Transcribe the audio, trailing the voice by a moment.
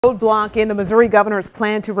Roadblock in the Missouri governor's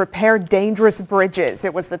plan to repair dangerous bridges.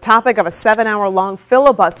 It was the topic of a 7-hour-long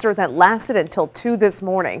filibuster that lasted until 2 this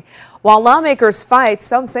morning. While lawmakers fight,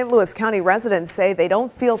 some St. Louis County residents say they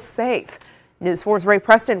don't feel safe. News 4's Ray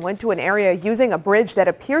Preston went to an area using a bridge that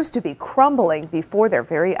appears to be crumbling before their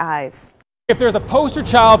very eyes. If there's a poster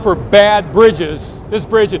child for bad bridges, this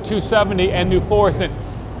bridge at 270 and New Florissant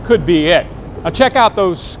could be it. Now check out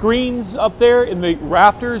those screens up there in the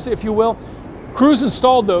rafters, if you will. Crews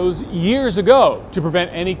installed those years ago to prevent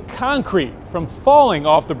any concrete from falling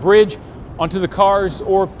off the bridge onto the cars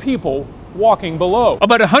or people walking below.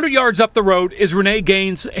 About 100 yards up the road is Renee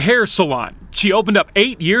Gaines' hair salon. She opened up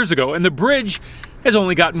 8 years ago and the bridge has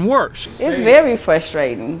only gotten worse. It's very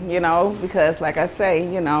frustrating, because like I say,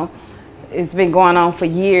 it's been going on for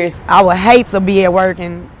years. I would hate to be at work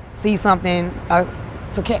and see something, a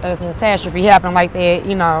catastrophe happen like that,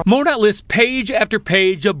 MoDOT lists page after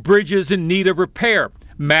page of bridges in need of repair.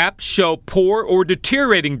 Maps show poor or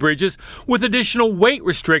deteriorating bridges with additional weight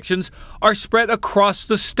restrictions are spread across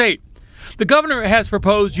the state. The governor has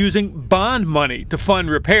proposed using bond money to fund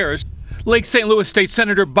repairs. Lake St. Louis State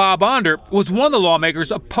Senator Bob Onder was one of the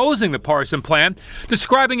lawmakers opposing the Parson plan,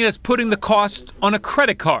 describing it as putting the cost on a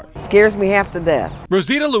credit card. It scares me half to death.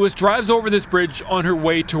 Rosita Lewis drives over this bridge on her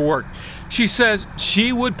way to work. She says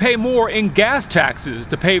she would pay more in gas taxes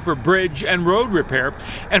to pay for bridge and road repair.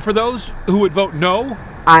 And for those who would vote no,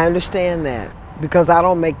 I understand that, because I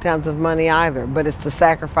don't make tons of money either, but it's the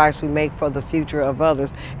sacrifice we make for the future of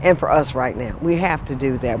others and for us right now. We have to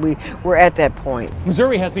do that. We're at that point.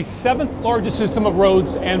 Missouri has the 7th largest system of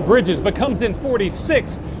roads and bridges, but comes in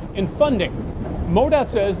 46th in funding. MoDOT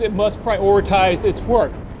says it must prioritize its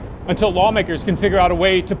work until lawmakers can figure out a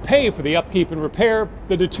way to pay for the upkeep and repair.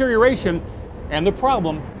 The deterioration and the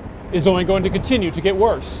problem is only going to continue to get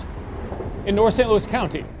worse. In North St. Louis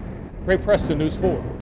County, Ray Preston, News 4.